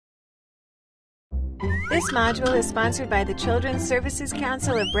This module is sponsored by the Children's Services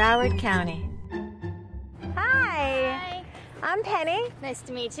Council of Broward County. Hi. I'm Penny. Nice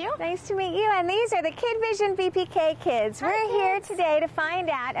to meet you. Nice to meet you. And these are the KidVision Pre-K Kids. We're here today to find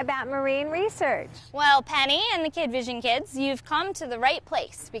out about marine research. Well, Penny and the KidVision Kids, you've come to the right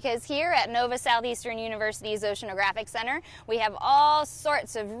place because here at Nova Southeastern University's Oceanographic Center, we have all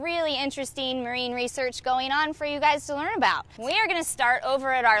sorts of really interesting marine research going on for you guys to learn about. We are going to start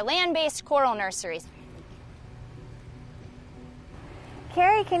over at our land-based coral nurseries.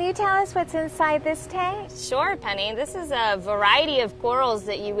 Carrie, can you tell us what's inside this tank? Sure, Penny. This is a variety of corals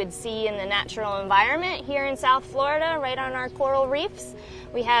that you would see in the natural environment here in South Florida, right on our coral reefs.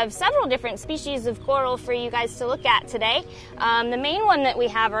 We have several different species of coral for you guys to look at today. The main one that we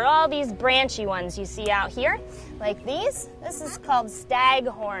have are all these branchy ones you see out here, like these. This is called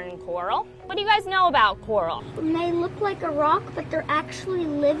staghorn coral. What do you guys know about coral? They look like a rock, but they're actually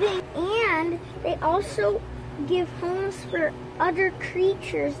living, and they also give homes for other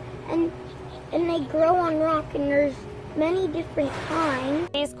creatures, and they grow on rock, and there's many different kinds.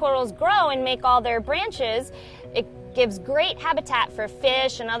 These corals grow and make all their branches. It gives great habitat for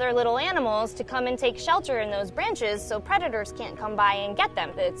fish and other little animals to come and take shelter in those branches so predators can't come by and get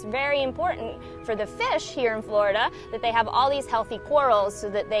them. It's very important for the fish here in Florida that they have all these healthy corals so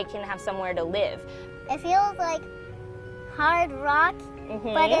that they can have somewhere to live. It feels like hard rock,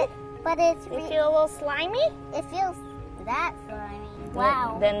 but it's You feel a little slimy? it feels that slimy.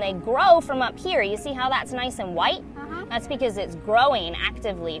 Wow. Then they grow from up here. You see how that's nice and white? That's because it's growing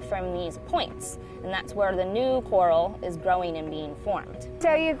actively from these points. And that's where the new coral is growing and being formed.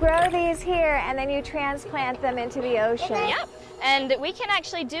 So you grow these here and then you transplant them into the ocean. Yep. And we can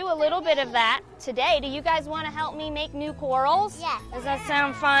actually do a little bit of that today. Do you guys want to help me make new corals? Yeah. Does that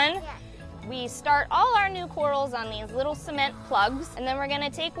sound fun? Yeah. We start all our new corals on these little cement plugs, and then we're going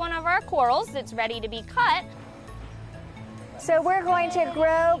to take one of our corals that's ready to be cut. So we're going to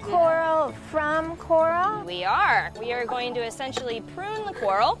grow coral from coral? We are. We are going to essentially prune the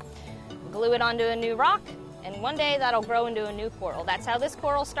coral, glue it onto a new rock, and one day that'll grow into a new coral. That's how this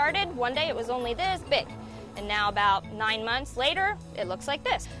coral started. One day it was only this big, and now about 9 months later, it looks like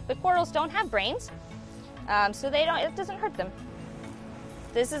this. But corals don't have brains, so it doesn't hurt them.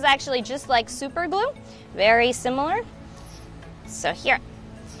 This is actually just like super glue, very similar. So here,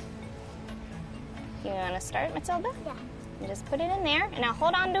 you want to start, Matilda? Yeah. And just put it in there, and now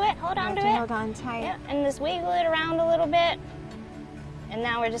hold on to it, hold on to it. Hold on tight. Yeah, and just wiggle it around a little bit. And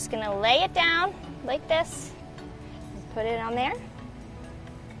now we're just gonna lay it down like this. Just put it on there.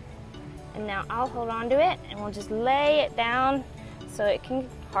 And now I'll hold on to it, and we'll just lay it down so it can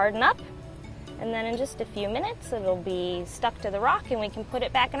harden up. And then in just a few minutes, it'll be stuck to the rock, and we can put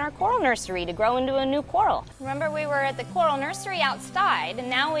it back in our coral nursery to grow into a new coral. Remember, we were at the coral nursery outside, and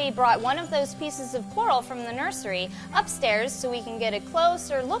now we brought one of those pieces of coral from the nursery upstairs so we can get a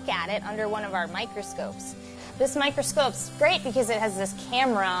closer look at it under one of our microscopes. This microscope's great because it has this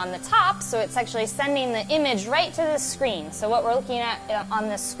camera on the top, so it's actually sending the image right to the screen. So what we're looking at on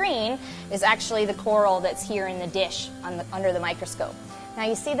the screen is actually the coral that's here in the dish under the microscope. Now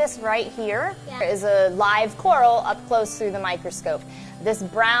you see this right here is a live coral up close through the microscope. This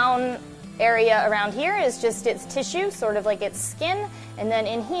brown area around here is just its tissue, sort of like its skin, and then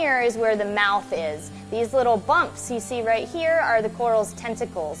in here is where the mouth is. These little bumps you see right here are the coral's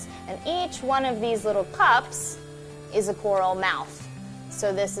tentacles, and each one of these little cups is a coral mouth.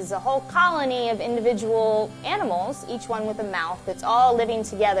 So this is a whole colony of individual animals, each one with a mouth, that's all living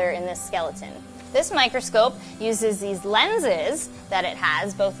together in this skeleton. This microscope uses these lenses that it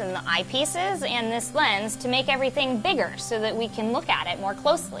has, both in the eyepieces and this lens, to make everything bigger so that we can look at it more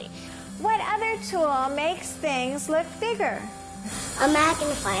closely. What other tool makes things look bigger? A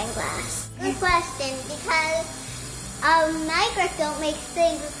magnifying glass. Good question, because a microscope makes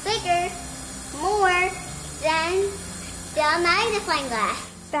things bigger more than the magnifying glass.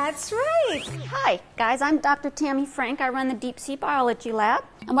 That's right. Hi, guys. I'm Dr. Tammy Frank. I run the Deep Sea Biology Lab.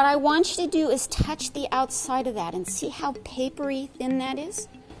 And what I want you to do is touch the outside of that and see how papery thin that is?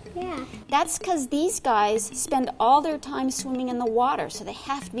 Yeah. That's because these guys spend all their time swimming in the water, so they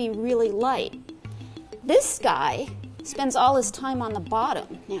have to be really light. This guy spends all his time on the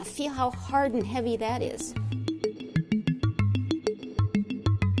bottom. Now feel how hard and heavy that is.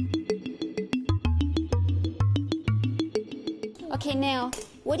 Okay, now,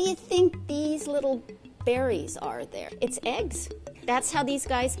 what do you think these little berries are there? It's eggs. That's how these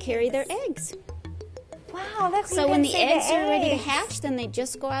guys carry their eggs. Wow, look. So when the eggs are ready to hatch, then they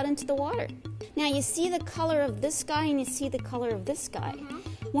just go out into the water. Now you see the color of this guy and you see the color of this guy.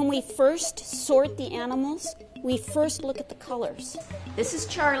 When we first sort the animals, we first look at the colors. This is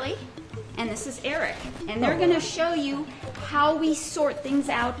Charlie. And this is Eric. And they're going to show you how we sort things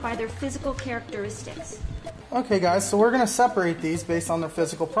out by their physical characteristics. Okay guys, so we're going to separate these based on their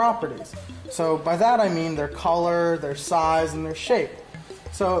physical properties. So by that I mean their color, their size, and their shape.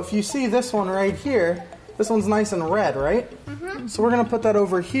 So if you see this one right here, this one's nice and red, right? So we're going to put that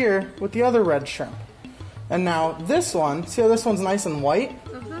over here with the other red shrimp. And now this one, see how this one's nice and white?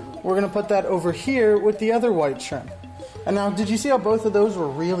 We're going to put that over here with the other white shrimp. And now, did you see how both of those were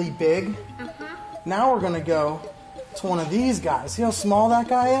really big? Now we're going to go to one of these guys. See how small that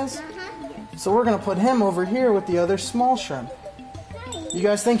guy is? So we're going to put him over here with the other small shrimp. You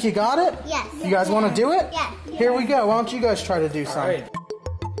guys think you got it? Yes. You guys want to do it? Yes. Here we go. Why don't you guys try to do something?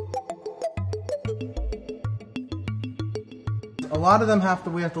 A lot of them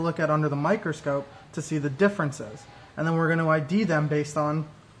we have to look at under the microscope to see the differences. And then we're going to ID them based on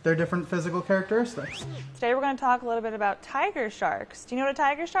their different physical characteristics. Today we're going to talk a little bit about tiger sharks. Do you know what a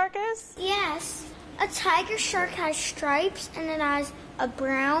tiger shark is? Yes. A tiger shark has stripes and it has a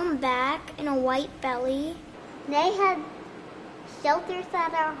brown back and a white belly. They have filters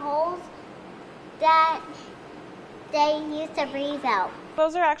that are holes that they use to breathe out.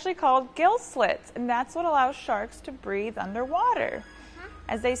 Those are actually called gill slits, and that's what allows sharks to breathe underwater.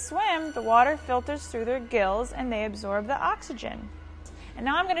 As they swim, the water filters through their gills and they absorb the oxygen. And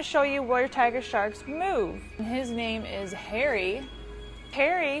now I'm going to show you where tiger sharks move. His name is Harry.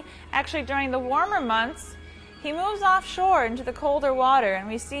 Harry, actually during the warmer months, he moves offshore into the colder water, and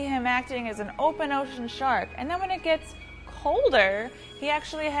we see him acting as an open ocean shark. And then when it gets colder, he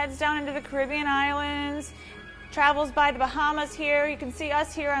actually heads down into the Caribbean islands, travels by the Bahamas here. You can see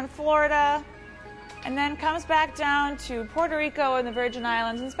us here on Florida, and then comes back down to Puerto Rico and the Virgin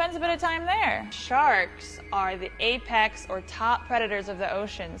Islands and spends a bit of time there. Sharks are the apex or top predators of the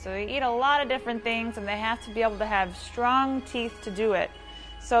ocean, so they eat a lot of different things and they have to be able to have strong teeth to do it.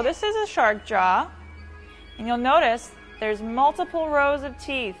 So this is a shark jaw, and you'll notice there's multiple rows of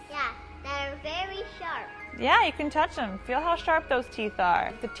teeth. Yeah, they're very sharp. Yeah, you can touch them. Feel how sharp those teeth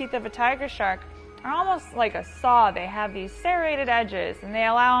are. The teeth of a tiger shark are almost like a saw. They have these serrated edges, and they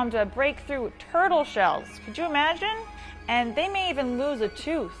allow them to break through turtle shells. Could you imagine? And they may even lose a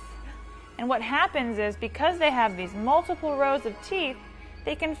tooth. And what happens is, because they have these multiple rows of teeth,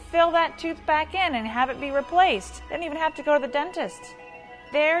 they can fill that tooth back in and have it be replaced. They don't even have to go to the dentist.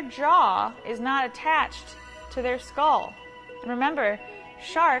 Their jaw is not attached to their skull. And remember,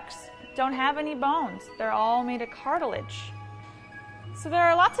 sharks don't have any bones. They're all made of cartilage. So there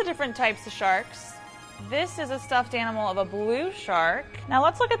are lots of different types of sharks. This is a stuffed animal of a blue shark. Now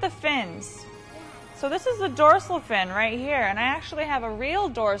let's look at the fins. So this is the dorsal fin right here, and I actually have a real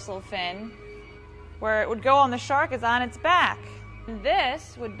dorsal fin where it would go on the shark is on its back. And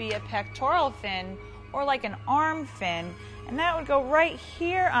this would be a pectoral fin, or like an arm fin, and that would go right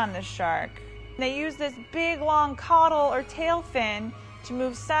here on the shark. They use this big long caudal or tail fin to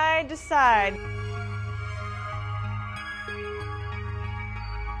move side to side.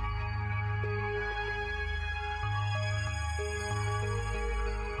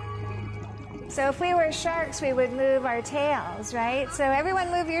 So if we were sharks, we would move our tails, right? So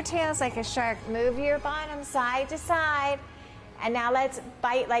everyone move your tails like a shark. Move your bottom side to side. And now let's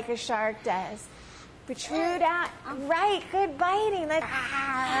bite like a shark does. Protrude out. Right, good biting. Let's...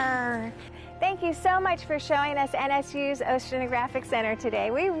 Thank you so much for showing us NSU's Oceanographic Center today.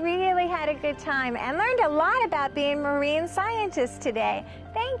 We really had a good time and learned a lot about being marine scientists today.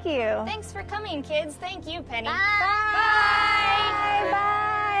 Thank you. Thanks for coming, kids. Thank you, Penny. Bye.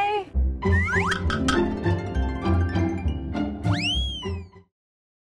 Bye. Bye.